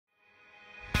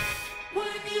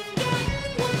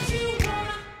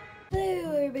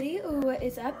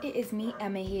is up? It is me,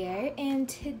 Emma here, and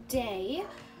today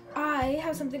I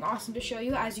have something awesome to show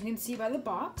you, as you can see by the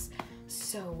box.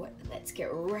 So let's get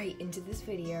right into this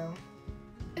video.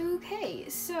 Okay,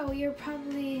 so you're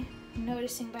probably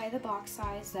noticing by the box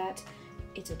size that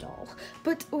it's a doll,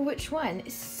 but which one?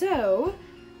 So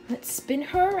let's spin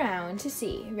her around to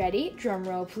see. Ready? Drum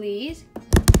roll, please.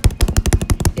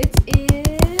 It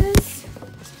is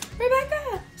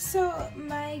Rebecca! So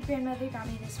my grandmother got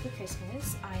me this for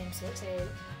Christmas. I am so excited,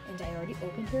 and I already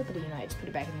opened her, but I just put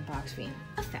it back in the box for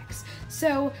effects.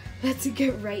 So let's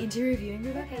get right into reviewing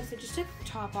Rebecca. Okay, so just took the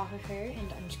top off of her,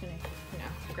 and I'm just gonna,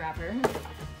 grab her.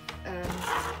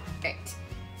 Right.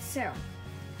 So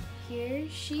here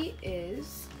she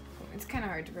is. It's kind of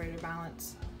hard for her to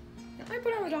balance. Let me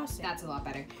put on the doll stand. That's a lot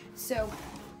better. So,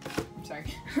 I'm sorry.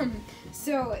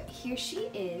 So here she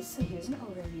is. So here's an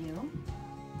overview.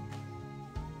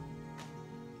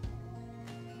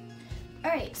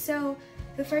 Alright, so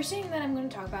the first thing that I'm going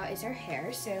to talk about is her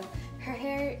hair. So her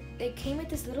hair, it came with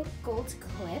this little gold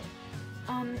clip.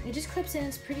 It just clips in.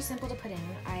 It's pretty simple to put in.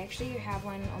 I actually have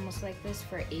one almost like this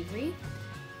for Avery.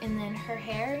 And then her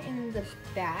hair in the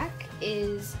back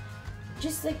is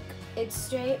just like, it's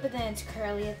straight, but then it's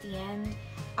curly at the end.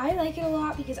 I like it a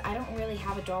lot because I don't really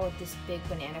have a doll with this big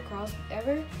banana curls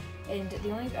ever. And the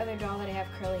only other doll that I have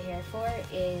curly hair for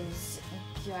is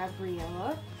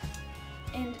Gabriella.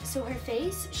 And so her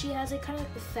face, she has like kind of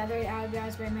like the feathered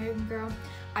eyebrows by American Girl.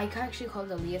 I actually call it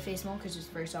the Leah face mold because it's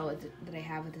the first doll that I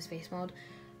have with this face mold.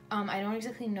 I don't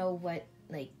exactly know what,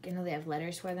 I know they have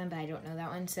letters for them, but I don't know that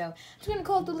one. So I'm just gonna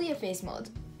call it the Leah face mold.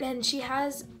 And she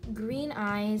has green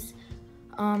eyes.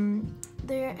 I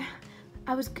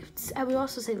would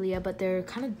also say Leah, but they're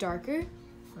kind of darker.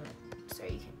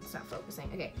 Sorry, it's not focusing.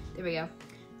 Okay, there we go.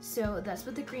 So that's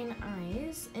with the green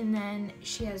eyes, and then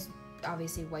she has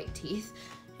obviously white teeth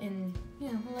and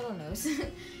a little nose.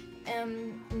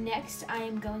 Next I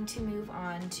am going to move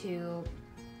on to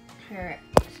her,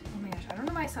 oh my gosh, I don't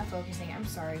know why it's not focusing. I'm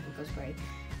sorry if it goes gray.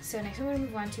 So next I'm going to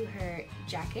move on to her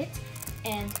jacket,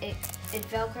 and it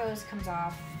velcros, comes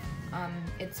off.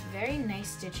 It's very nice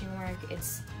stitching work.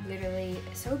 It's literally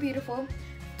so beautiful.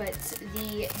 But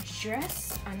the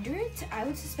dress under it, I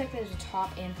would suspect that it's a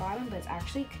top and bottom, but it's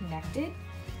actually connected.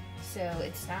 So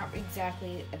it's not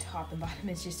exactly a top and bottom,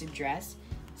 it's just a dress.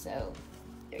 So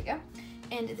there we go.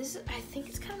 And this, I think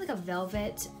it's kind of like a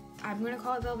velvet. I'm gonna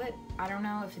call it velvet. I don't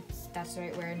know if that's the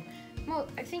right word. Well,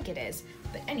 I think it is.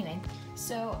 But anyway,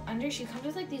 so under she comes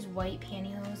with like these white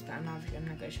pantyhose, but I'm not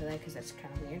gonna show that because that's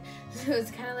kind of weird. So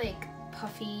it's kind of like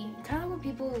puffy, kind of what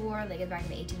people wore like back in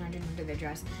the 1800s under their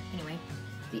dress. Anyway,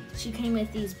 she came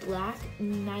with these black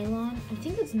nylon. I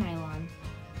think it's nylon.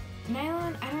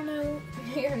 Nylon, I don't know.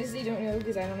 I honestly don't know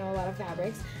because I don't know a lot of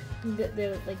fabrics.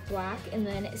 They're like black, and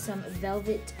then some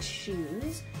velvet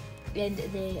shoes, and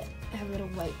they have little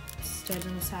white studs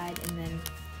on the side, and then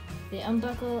they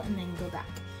unbuckle and then go back.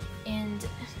 And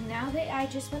now that I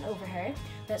just went over her,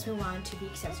 let's move on to the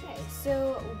accessories. Okay,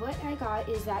 so what I got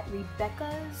is that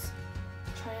Rebecca's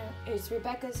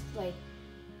like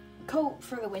coat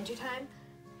for the winter time.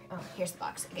 Oh, here's the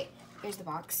box. Okay, here's the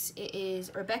box. It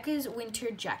is Rebecca's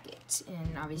winter jacket,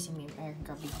 and obviously me, American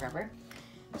Girl Beef Rubber.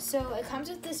 So it comes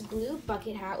with this blue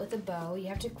bucket hat with a bow. You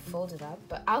have to fold it up,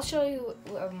 but I'll show you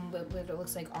what it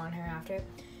looks like on her after.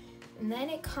 And then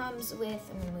it comes with,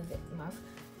 I'm gonna move it off.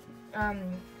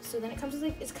 So then it comes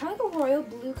with it's kind of like a royal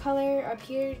blue color up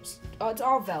here. Oh, it's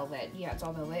all velvet. Yeah, it's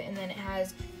all velvet. And then it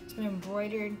has some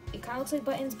embroidered, it kind of looks like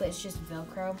buttons, but it's just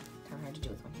Velcro. Kind of hard to do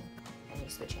with one hand. I need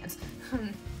to switch hands.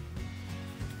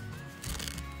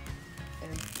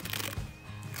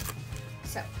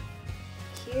 So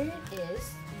here it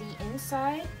is. The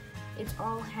inside, it's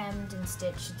all hemmed and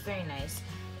stitched. It's very nice.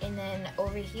 And then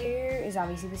over here is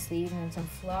obviously the sleeves and then some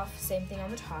fluff. Same thing on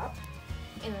the top.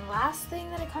 And the last thing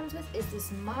that it comes with is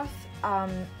this muff.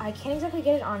 I can't exactly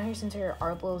get it on her since her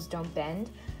arpals don't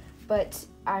bend, but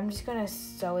I'm just gonna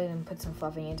sew it and put some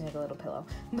fluffing into like a little pillow.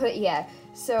 But yeah,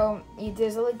 so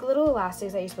there's like little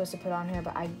elastics that you're supposed to put on her,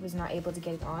 but I was not able to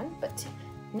get it on. But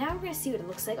now we're gonna see what it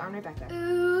looks like on Rebecca.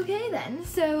 Okay then,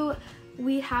 so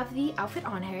we have the outfit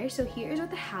on her. So here's what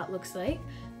the hat looks like.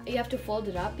 You have to fold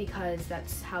it up because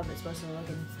that's how it's supposed to look,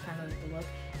 and it's kind of like the look,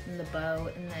 and the bow,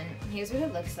 and then here's what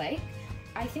it looks like.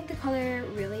 I think the color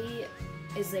really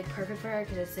is like perfect for her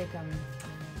because it's like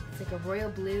a royal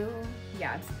blue.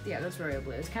 Yeah, that's royal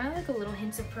blue. It's kind of like a little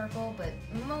hints of purple, but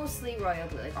mostly royal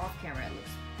blue. Like off camera, it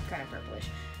looks kind of purplish,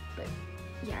 but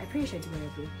yeah, I'm pretty sure it's royal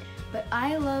blue. But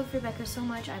I love Rebecca so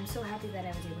much. I'm so happy that I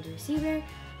was able to receive her,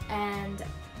 and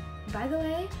by the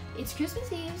way, it's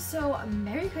Christmas Eve, so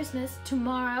Merry Christmas.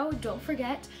 Tomorrow, don't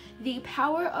forget, The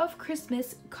Power of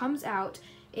Christmas comes out.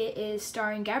 It is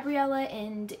starring Gabriella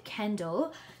and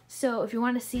Kendall. So if you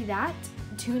want to see that,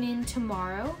 tune in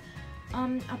tomorrow.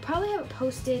 I'll probably have it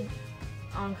posted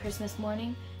on Christmas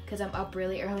morning because I'm up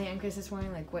really early on Christmas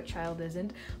morning, like what child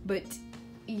isn't? But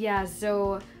yeah,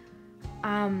 so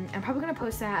I'm probably gonna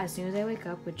post that as soon as I wake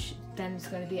up, which then it's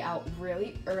gonna be out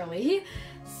really early.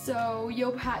 So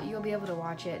you'll be able to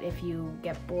watch it if you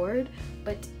get bored.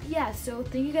 But yeah, so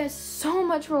thank you guys so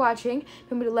much for watching.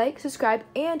 Remember to like, subscribe,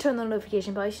 and turn on the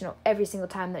notification bell so you know every single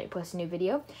time that you post a new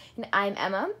video. And I'm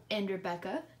Emma and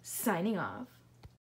Rebecca signing off.